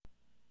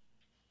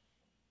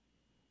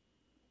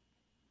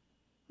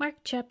Mark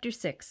chapter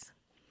 6.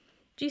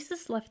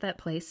 Jesus left that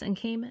place and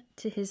came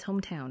to his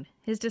hometown.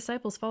 His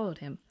disciples followed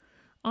him.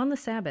 On the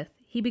Sabbath,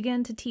 he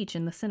began to teach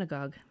in the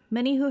synagogue.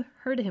 Many who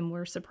heard him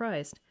were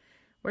surprised.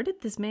 Where did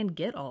this man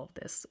get all of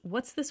this?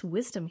 What's this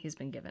wisdom he's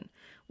been given?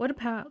 What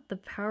about the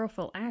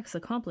powerful acts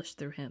accomplished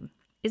through him?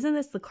 Isn't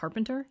this the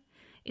carpenter?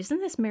 Isn't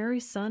this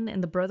Mary's son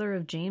and the brother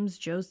of James,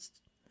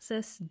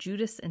 Joseph,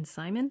 Judas, and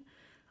Simon?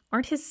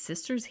 Aren't his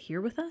sisters here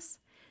with us?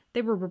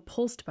 They were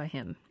repulsed by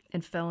him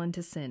and fell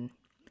into sin.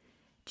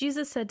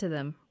 Jesus said to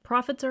them,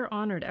 "Prophets are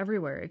honored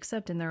everywhere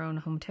except in their own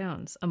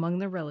hometowns, among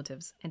their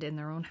relatives, and in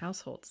their own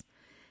households."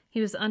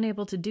 He was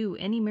unable to do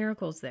any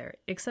miracles there,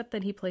 except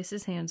that he placed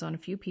his hands on a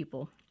few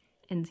people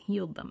and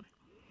healed them.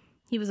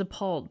 He was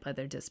appalled by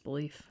their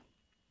disbelief.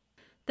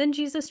 Then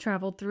Jesus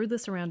traveled through the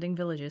surrounding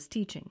villages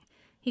teaching.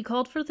 He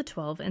called for the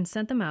 12 and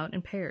sent them out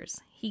in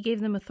pairs. He gave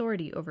them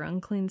authority over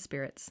unclean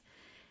spirits.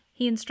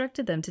 He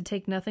instructed them to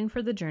take nothing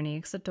for the journey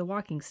except a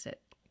walking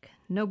stick,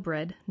 no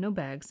bread, no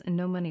bags, and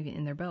no money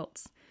in their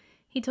belts.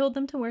 He told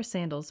them to wear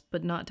sandals,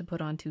 but not to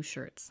put on 2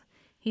 shirts.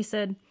 He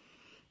said,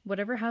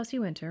 "Whatever house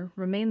you enter,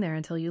 remain there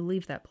until you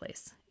leave that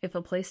place. If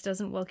a place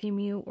doesn't welcome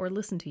you or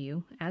listen to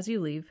you, as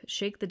you leave,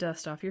 shake the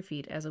dust off your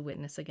feet as a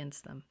witness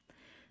against them."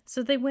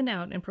 So they went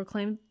out and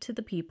proclaimed to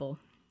the people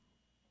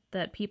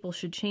that people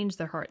should change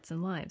their hearts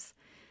and lives.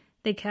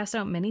 They cast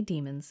out many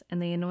demons,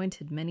 and they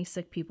anointed many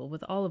sick people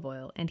with olive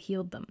oil and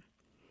healed them.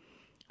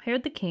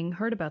 Herod the king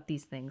heard about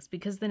these things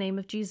because the name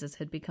of Jesus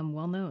had become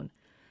well known.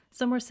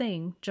 Some were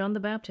saying, "John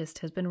the Baptist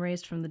has been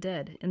raised from the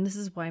dead, and this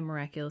is why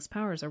miraculous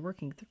powers are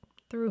working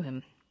through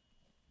him."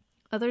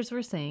 Others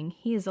were saying,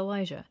 "He is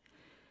Elijah."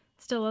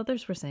 Still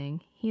others were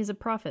saying, "He is a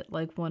prophet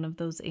like one of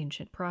those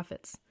ancient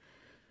prophets."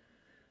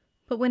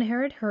 But when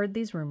Herod heard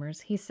these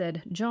rumors, he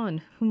said,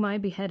 "John, whom I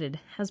beheaded,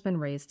 has been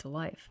raised to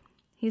life."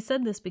 He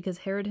said this because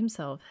Herod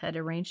himself had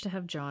arranged to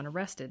have John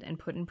arrested and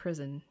put in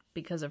prison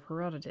because of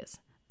Herodias,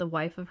 the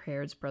wife of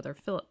Herod's brother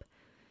Philip.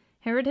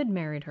 Herod had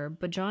married her,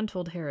 but John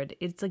told Herod,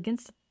 "It's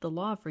against the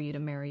law for you to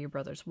marry your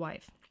brother's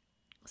wife."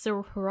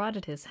 So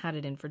Herodias had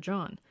it in for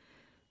John.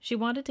 She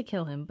wanted to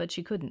kill him, but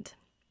she couldn't.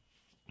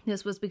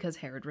 This was because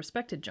Herod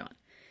respected John.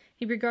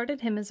 He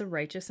regarded him as a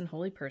righteous and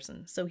holy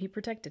person, so he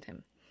protected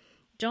him.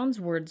 John's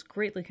words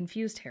greatly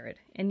confused Herod,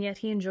 and yet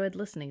he enjoyed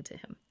listening to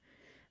him.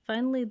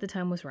 Finally, the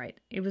time was right.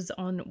 It was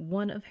on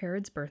one of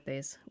Herod's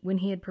birthdays, when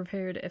he had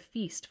prepared a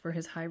feast for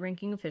his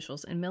high-ranking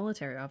officials and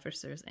military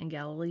officers and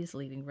Galilee's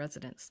leading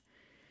residents.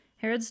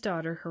 Herod's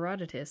daughter,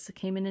 Herodias,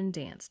 came in and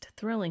danced,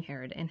 thrilling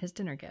Herod and his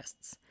dinner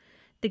guests.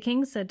 The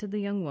king said to the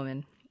young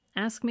woman,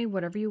 "Ask me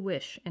whatever you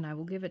wish, and I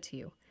will give it to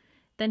you."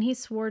 Then he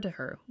swore to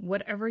her,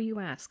 "Whatever you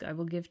ask, I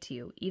will give to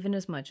you, even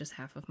as much as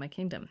half of my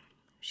kingdom."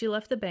 She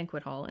left the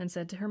banquet hall and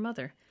said to her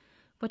mother,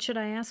 "What should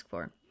I ask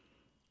for?"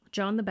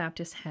 "John the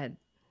Baptist's head,"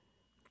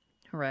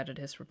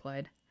 Herodias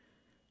replied.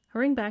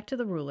 Hurrying back to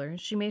the ruler,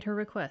 she made her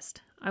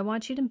request. "I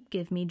want you to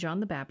give me John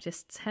the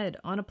Baptist's head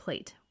on a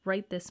plate,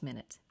 right this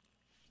minute."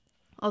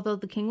 Although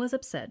the king was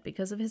upset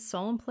because of his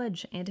solemn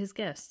pledge and his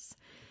guests,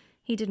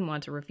 he didn't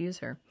want to refuse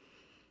her.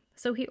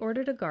 So he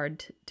ordered a guard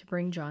to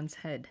bring John's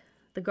head.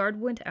 The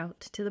guard went out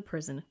to the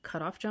prison,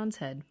 cut off John's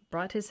head,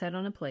 brought his head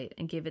on a plate,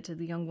 and gave it to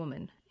the young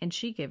woman, and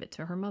she gave it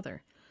to her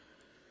mother.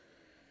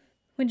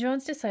 When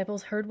John's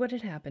disciples heard what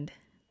had happened,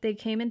 they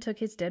came and took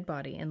his dead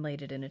body and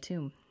laid it in a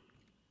tomb.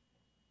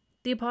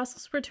 The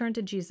apostles returned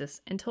to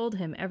Jesus and told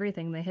him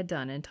everything they had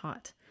done and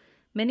taught.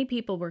 Many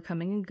people were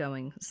coming and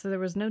going, so there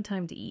was no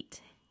time to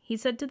eat. He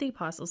said to the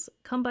apostles,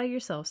 "Come by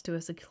yourselves to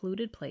a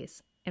secluded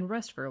place and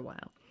rest for a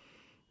while."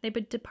 They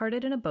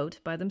departed in a boat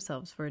by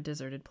themselves for a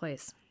deserted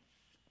place.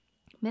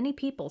 Many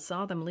people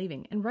saw them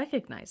leaving and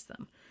recognized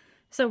them,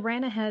 so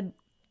ran ahead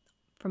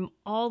from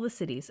all the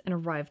cities and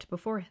arrived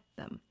before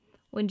them.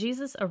 When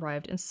Jesus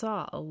arrived and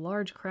saw a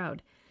large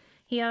crowd,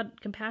 he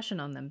had compassion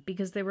on them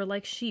because they were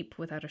like sheep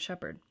without a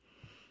shepherd.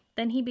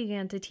 Then he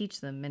began to teach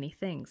them many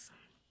things.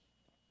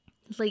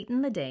 Late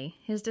in the day,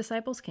 his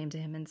disciples came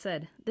to him and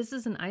said, "This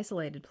is an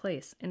isolated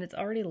place, and it's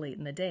already late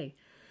in the day.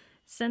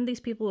 Send these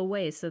people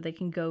away so they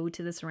can go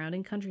to the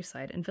surrounding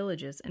countryside and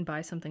villages and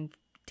buy something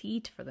to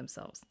eat for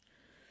themselves."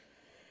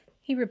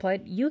 He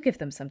replied, "You give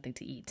them something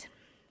to eat."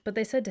 But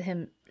they said to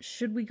him,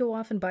 "Should we go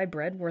off and buy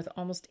bread worth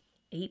almost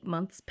 8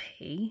 months'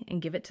 pay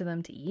and give it to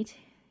them to eat?"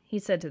 He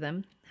said to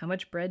them, "How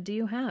much bread do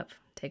you have?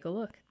 Take a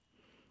look."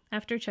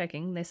 After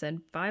checking, they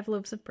said, 5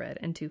 loaves of bread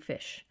and 2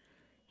 fish.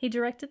 He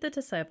directed the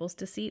disciples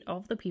to seat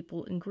all the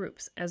people in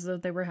groups, as though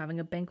they were having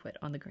a banquet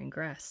on the green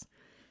grass.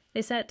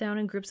 They sat down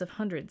in groups of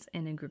hundreds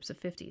and in groups of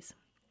 50s.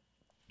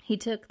 He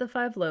took the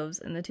 5 loaves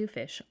and the 2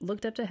 fish,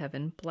 looked up to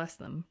heaven, blessed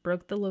them,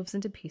 broke the loaves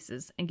into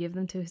pieces, and gave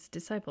them to his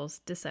disciples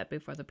to set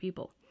before the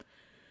people.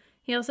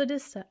 He also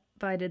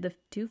divided the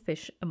 2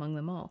 fish among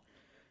them all.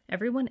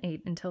 Everyone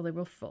ate until they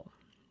were full.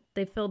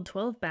 They filled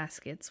 12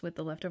 baskets with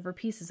the leftover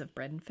pieces of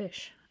bread and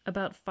fish.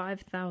 About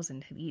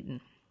 5,000 had eaten.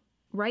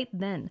 Right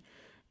then,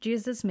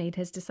 Jesus made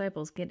his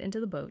disciples get into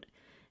the boat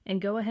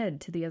and go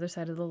ahead to the other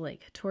side of the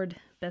lake,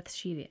 toward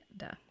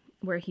Bethsaida,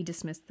 where he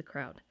dismissed the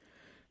crowd.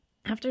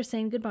 After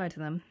saying goodbye to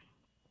them,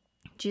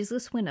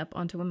 Jesus went up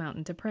onto a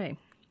mountain to pray.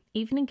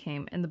 Evening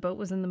came, and the boat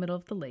was in the middle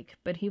of the lake,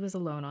 but he was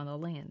alone on the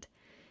land.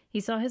 He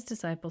saw his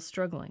disciples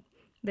struggling.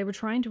 They were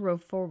trying to row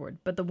forward,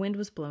 but the wind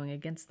was blowing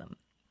against them.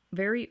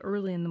 Very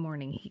early in the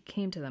morning he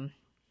came to them,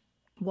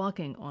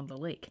 walking on the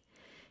lake.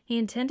 He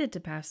intended to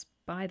pass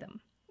by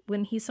them.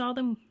 When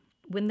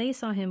they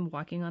saw him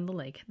walking on the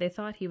lake, they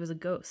thought he was a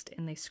ghost,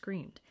 and they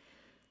screamed.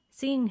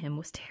 Seeing him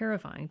was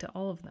terrifying to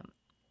all of them.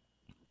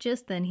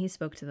 Just then he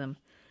spoke to them.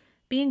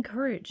 "Be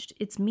encouraged.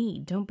 It's me.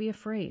 Don't be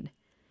afraid."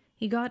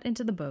 He got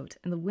into the boat,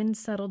 and the wind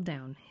settled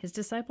down. His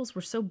disciples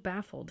were so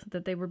baffled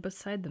that they were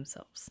beside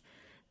themselves.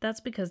 That's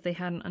because they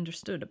hadn't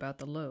understood about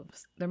the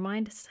loaves. Their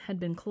minds had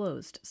been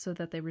closed so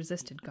that they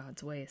resisted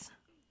God's ways.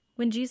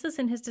 When Jesus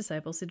and his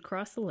disciples had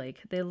crossed the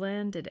lake, they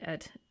landed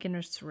at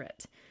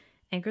Gennesaret,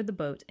 anchored the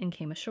boat, and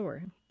came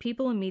ashore.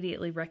 People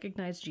immediately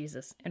recognized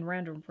Jesus and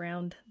ran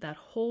around that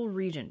whole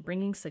region,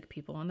 bringing sick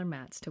people on their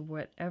mats to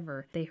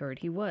whatever they heard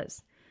he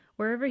was.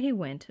 Wherever he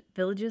went,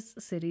 villages,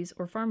 cities,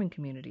 or farming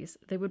communities,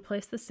 they would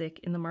place the sick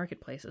in the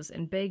marketplaces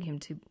and beg him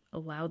to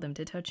allow them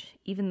to touch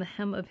even the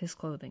hem of his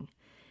clothing.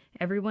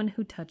 Everyone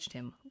who touched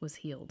him was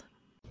healed.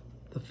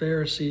 The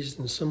Pharisees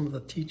and some of the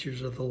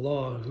teachers of the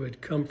law who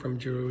had come from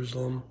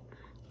Jerusalem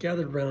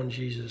gathered round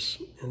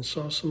Jesus and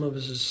saw some of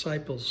his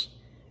disciples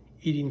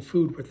eating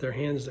food with their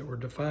hands that were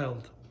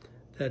defiled,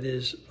 that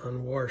is,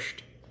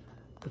 unwashed.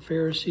 The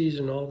Pharisees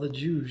and all the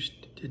Jews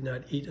did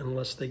not eat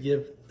unless they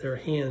give their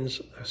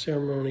hands a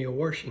ceremonial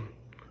washing,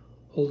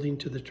 holding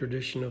to the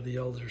tradition of the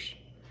elders.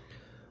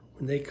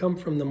 When they come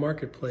from the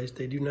marketplace,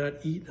 they do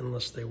not eat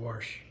unless they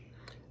wash,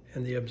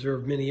 and they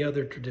observe many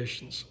other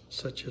traditions,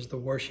 such as the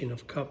washing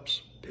of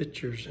cups,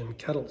 pitchers, and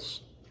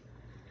kettles.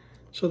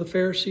 So the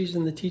Pharisees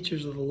and the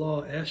teachers of the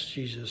law asked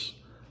Jesus,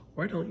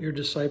 "Why don't your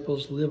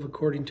disciples live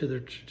according to the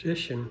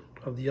tradition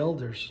of the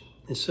elders,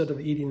 instead of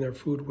eating their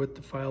food with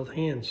defiled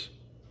hands?"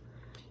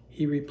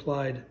 He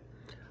replied,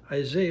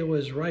 "Isaiah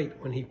was right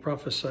when he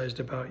prophesied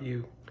about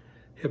you,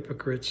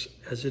 hypocrites,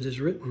 as it is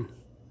written,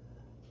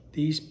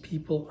 'These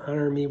people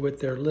honor me with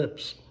their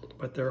lips,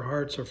 but their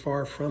hearts are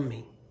far from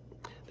me.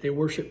 They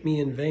worship me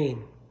in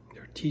vain.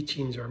 Their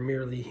teachings are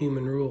merely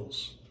human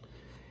rules.'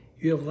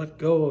 You have let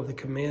go of the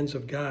commands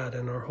of God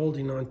and are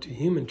holding on to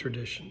human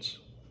traditions."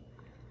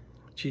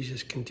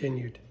 Jesus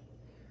continued,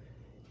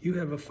 "You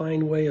have a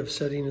fine way of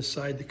setting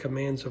aside the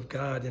commands of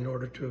God in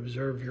order to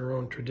observe your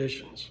own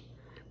traditions.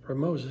 For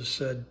Moses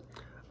said,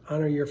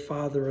 'Honor your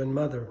father and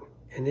mother,'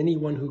 and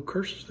anyone who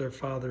curses their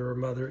father or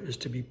mother is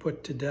to be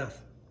put to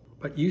death.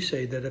 But you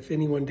say that if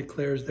anyone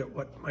declares that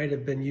what might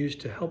have been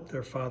used to help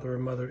their father or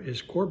mother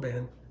is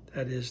korban,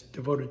 that is,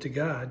 devoted to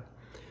God,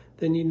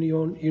 then you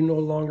no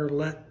longer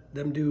let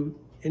them do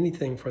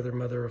anything for their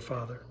mother or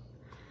father.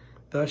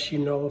 Thus you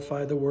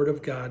nullify the word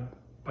of God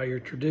by your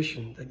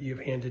tradition that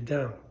you've handed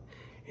down,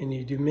 and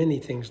you do many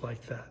things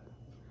like that."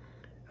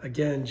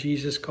 Again,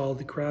 Jesus called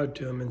the crowd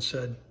to him and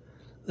said,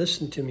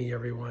 "Listen to me,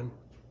 everyone,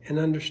 and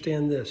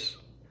understand this.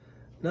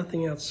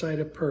 Nothing outside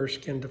a purse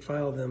can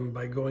defile them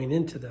by going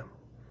into them.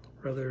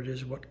 Rather, it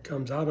is what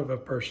comes out of a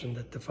person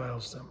that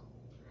defiles them."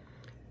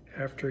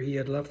 After he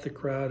had left the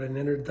crowd and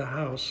entered the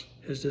house,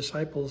 his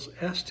disciples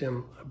asked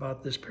him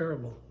about this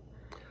parable.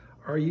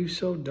 "Are you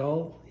so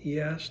dull?"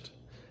 he asked.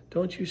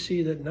 "Don't you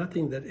see that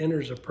nothing that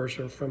enters a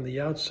person from the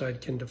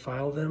outside can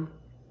defile them?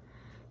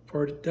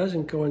 For it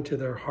doesn't go into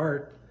their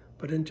heart,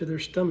 but into their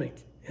stomach,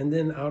 and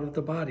then out of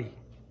the body."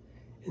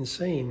 In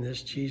saying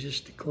this, Jesus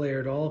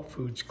declared all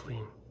foods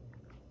clean.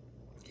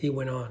 He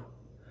went on,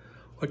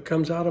 "What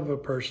comes out of a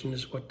person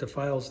is what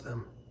defiles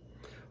them.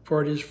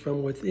 For it is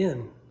from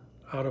within,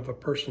 out of a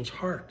person's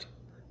heart,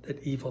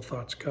 that evil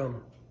thoughts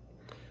come.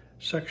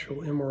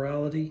 Sexual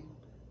immorality,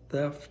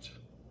 theft,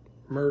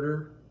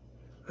 murder,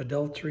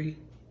 adultery,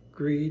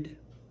 greed,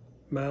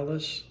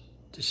 malice,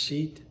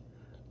 deceit,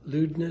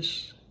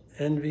 lewdness,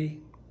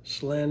 envy,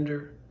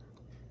 slander,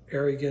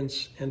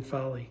 arrogance, and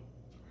folly.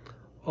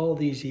 All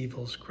these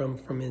evils come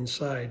from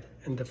inside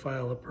and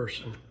defile a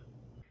person."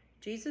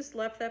 Jesus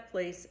left that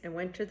place and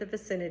went to the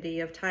vicinity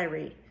of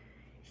Tyre.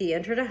 He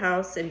entered a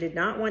house and did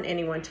not want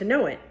anyone to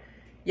know it,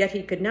 yet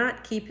he could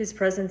not keep his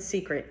presence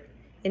secret.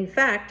 In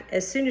fact,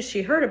 as soon as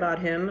she heard about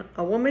him,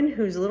 a woman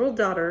whose little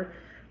daughter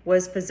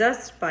was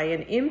possessed by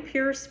an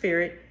impure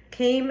spirit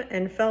came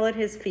and fell at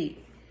his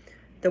feet.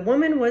 The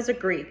woman was a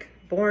Greek,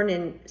 born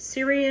in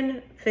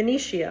Syrian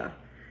Phoenicia.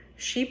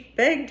 She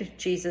begged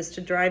Jesus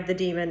to drive the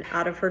demon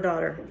out of her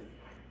daughter.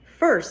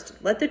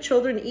 "First, let the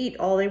children eat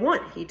all they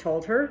want," he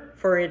told her,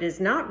 "for it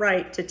is not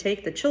right to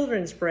take the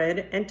children's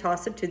bread and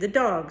toss it to the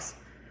dogs."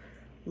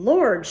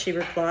 "Lord," she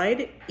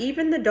replied,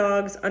 "even the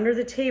dogs under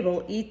the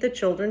table eat the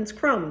children's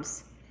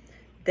crumbs."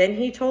 Then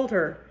he told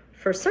her,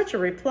 "For such a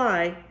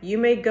reply, you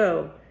may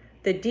go.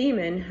 The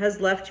demon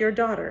has left your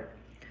daughter."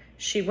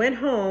 She went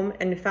home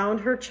and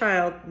found her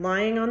child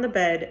lying on the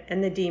bed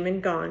and the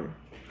demon gone.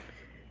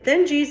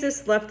 Then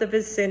Jesus left the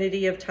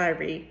vicinity of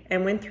Tyre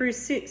and went through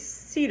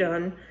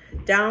Sidon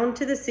down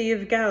to the Sea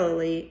of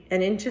Galilee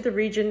and into the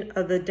region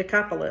of the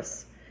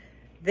Decapolis.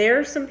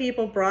 There some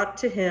people brought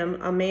to him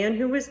a man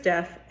who was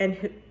deaf and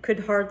who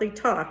could hardly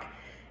talk,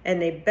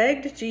 and they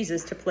begged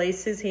Jesus to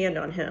place his hand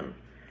on him.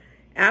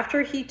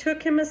 After he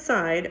took him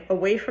aside,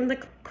 away from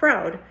the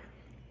crowd,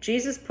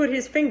 Jesus put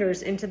his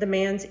fingers into the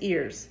man's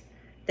ears.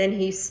 Then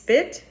he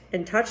spit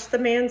and touched the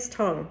man's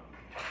tongue.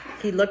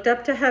 He looked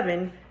up to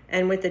heaven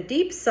and with a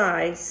deep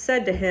sigh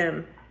said to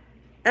him,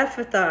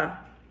 "Ephphatha,"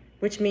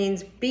 which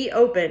means "be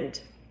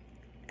opened."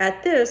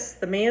 At this,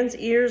 the man's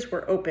ears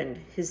were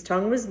opened, his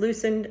tongue was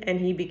loosened, and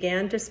he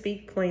began to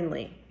speak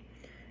plainly.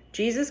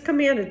 Jesus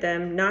commanded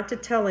them not to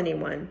tell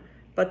anyone,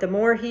 but the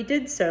more he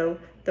did so,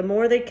 the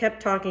more they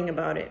kept talking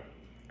about it.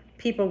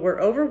 People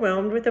were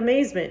overwhelmed with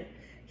amazement.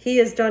 "He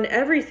has done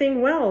everything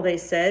well," they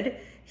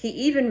said. "He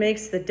even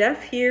makes the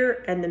deaf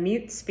hear and the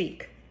mute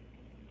speak."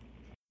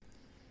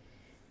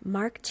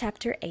 Mark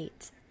chapter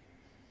 8.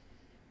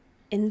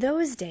 In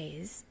those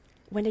days,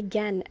 when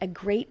again a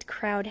great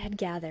crowd had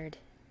gathered,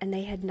 and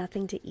they had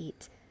nothing to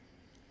eat,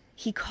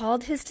 he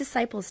called his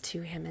disciples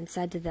to him and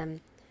said to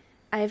them,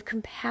 "I have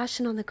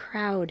compassion on the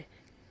crowd,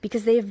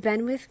 because they have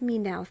been with me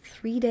now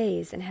 3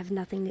 days and have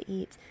nothing to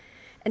eat.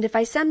 And if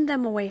I send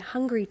them away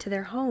hungry to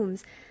their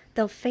homes,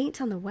 they'll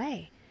faint on the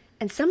way,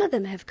 and some of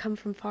them have come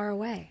from far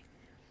away."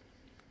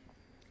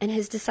 And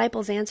his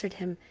disciples answered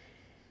him,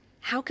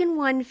 "How can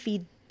one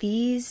feed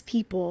these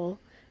people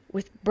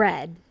with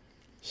bread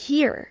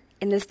here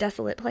in this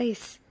desolate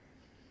place?"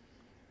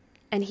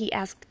 And he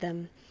asked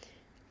them,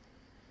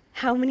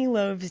 "How many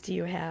loaves do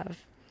you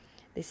have?"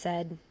 They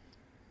said,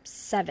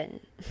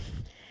 7.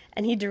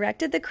 And he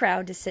directed the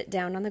crowd to sit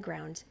down on the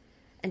ground.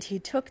 And he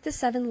took the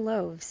 7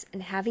 loaves,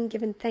 and having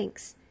given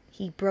thanks,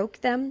 he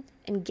broke them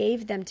and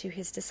gave them to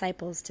his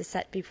disciples to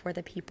set before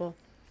the people.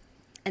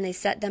 And they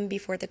set them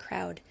before the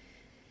crowd.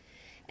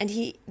 And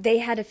they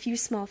had a few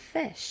small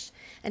fish,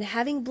 and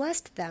having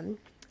blessed them,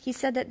 he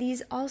said that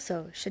these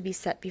also should be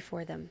set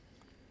before them.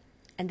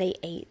 And they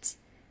ate,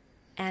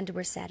 and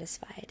were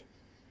satisfied.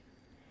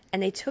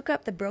 And they took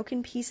up the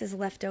broken pieces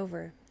left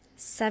over,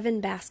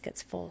 7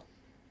 baskets full.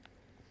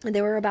 And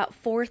there were about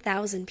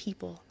 4,000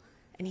 people,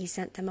 and he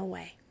sent them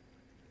away.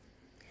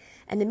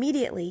 And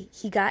immediately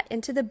he got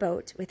into the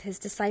boat with his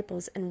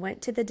disciples and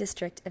went to the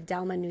district of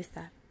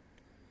Dalmanutha.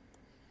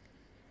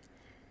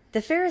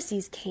 The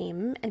Pharisees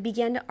came and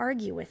began to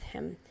argue with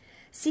him,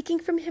 seeking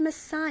from him a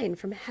sign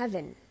from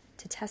heaven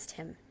to test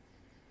him.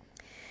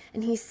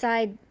 And he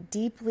sighed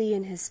deeply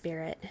in his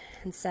spirit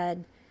and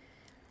said,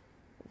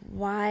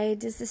 "Why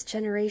does this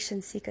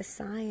generation seek a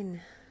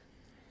sign?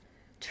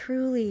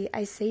 Truly,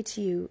 I say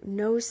to you,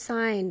 no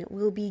sign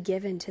will be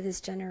given to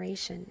this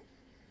generation."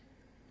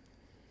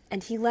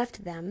 And he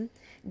left them,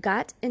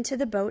 got into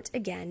the boat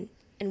again,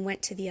 and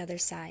went to the other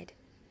side.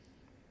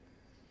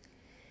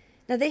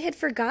 Now they had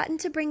forgotten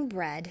to bring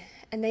bread,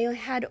 and they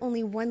had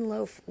only 1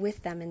 loaf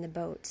with them in the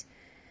boat.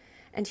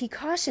 And he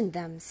cautioned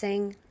them,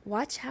 saying,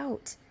 "Watch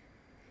out.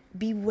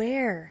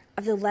 Beware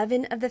of the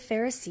leaven of the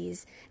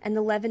Pharisees and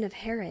the leaven of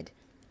Herod."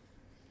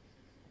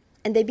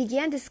 And they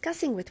began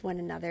discussing with one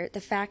another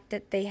the fact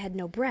that they had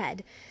no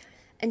bread.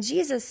 And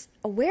Jesus,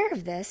 aware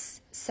of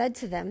this, said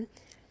to them,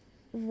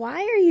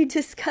 "Why are you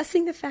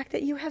discussing the fact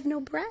that you have no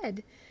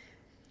bread?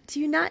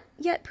 Do you not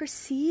yet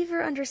perceive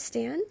or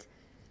understand?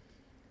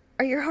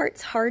 Are your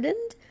hearts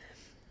hardened?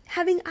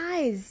 Having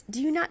eyes,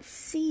 do you not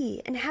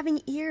see? And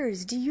having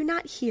ears, do you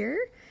not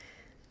hear?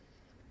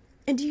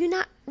 And do you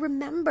not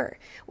remember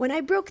when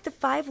I broke the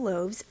 5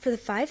 loaves for the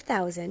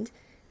 5,000,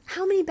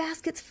 how many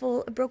baskets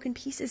full of broken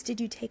pieces did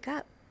you take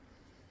up?"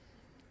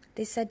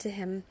 They said to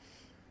him,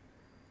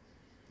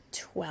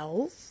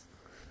 12.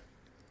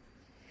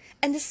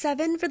 "And the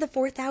 7 for the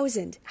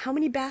 4,000, how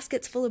many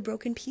baskets full of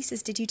broken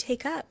pieces did you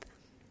take up?"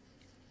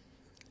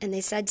 And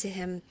they said to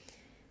him,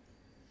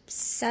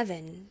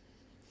 7.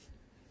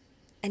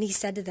 And he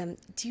said to them,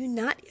 "Do you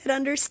not yet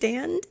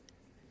understand?"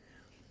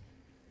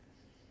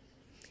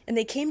 And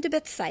they came to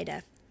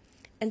Bethsaida,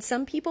 and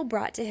some people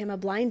brought to him a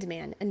blind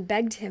man and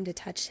begged him to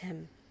touch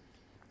him.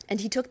 And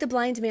he took the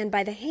blind man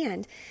by the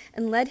hand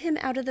and led him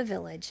out of the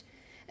village.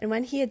 And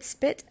when he had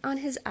spit on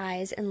his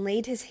eyes and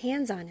laid his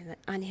hands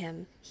on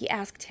him, he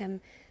asked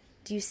him,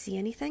 "Do you see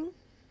anything?"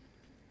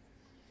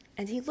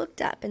 And he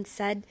looked up and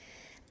said,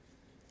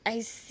 "I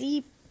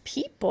see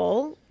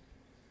people,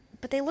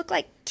 but they look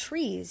like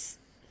trees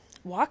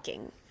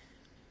walking."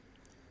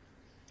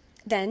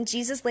 Then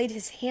Jesus laid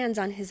his hands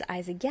on his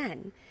eyes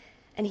again,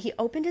 and he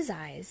opened his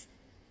eyes.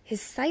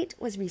 His sight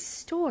was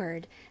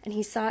restored, and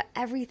he saw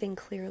everything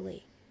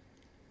clearly.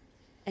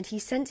 And he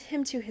sent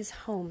him to his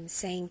home,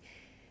 saying,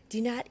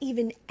 "Do not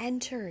even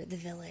enter the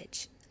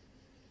village."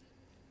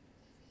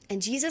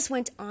 And Jesus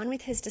went on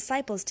with his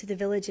disciples to the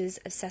villages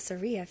of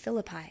Caesarea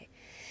Philippi.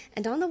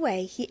 And on the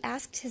way he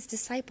asked his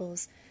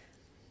disciples,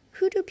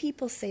 "Who do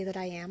people say that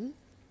I am?"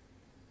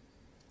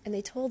 And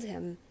they told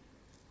him,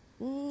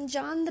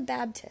 "John the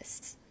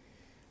Baptist,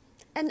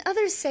 and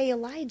others say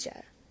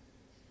Elijah,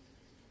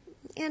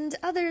 and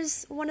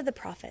others one of the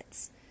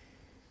prophets."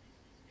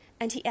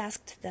 And he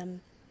asked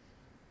them,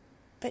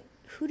 "But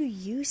who do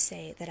you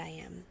say that I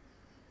am?"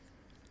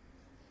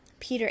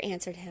 Peter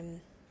answered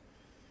him,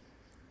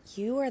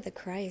 "You are the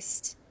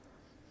Christ."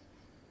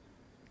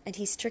 And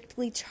he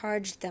strictly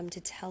charged them to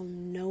tell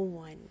no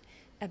one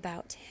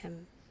about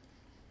him.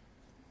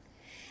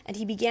 And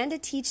he began to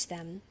teach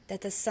them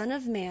that the Son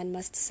of Man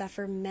must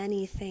suffer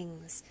many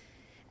things,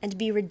 and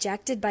be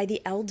rejected by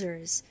the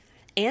elders,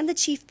 and the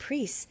chief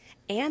priests,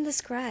 and the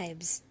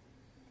scribes,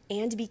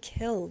 and be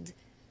killed,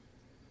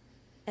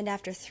 and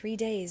after 3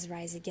 days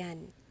rise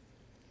again.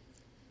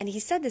 And he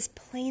said this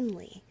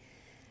plainly.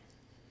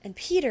 And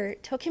Peter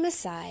took him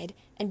aside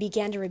and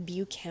began to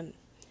rebuke him.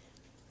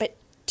 But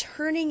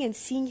turning and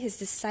seeing his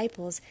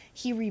disciples,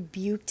 he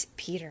rebuked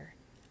Peter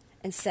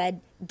and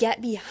said, "Get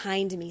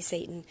behind me,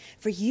 Satan,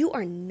 for you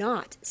are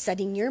not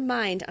setting your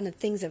mind on the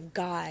things of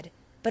God,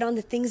 but on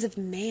the things of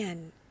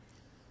man."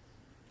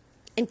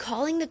 And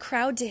calling the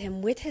crowd to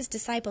him with his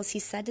disciples, he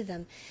said to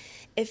them,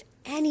 "If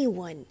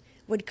anyone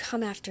would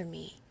come after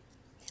me,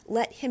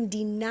 let him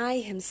deny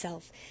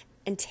himself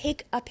and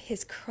take up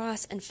his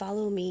cross and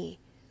follow me.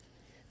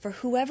 For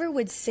whoever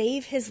would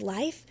save his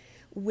life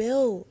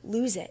will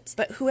lose it.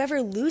 But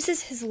whoever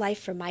loses his life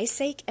for my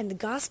sake and the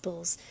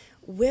gospel's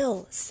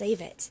will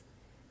save it.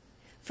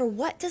 For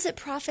what does it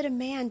profit a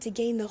man to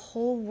gain the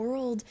whole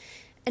world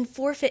and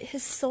forfeit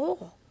his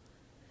soul?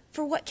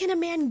 For what can a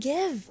man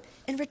give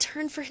in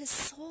return for his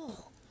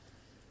soul?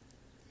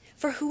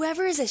 For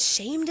whoever is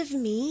ashamed of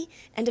me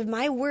and of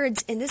my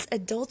words in this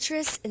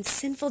adulterous and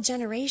sinful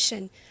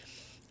generation,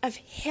 of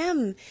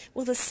him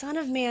will the Son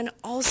of Man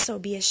also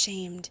be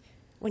ashamed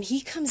when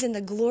he comes in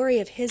the glory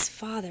of his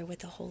Father with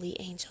the holy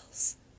angels."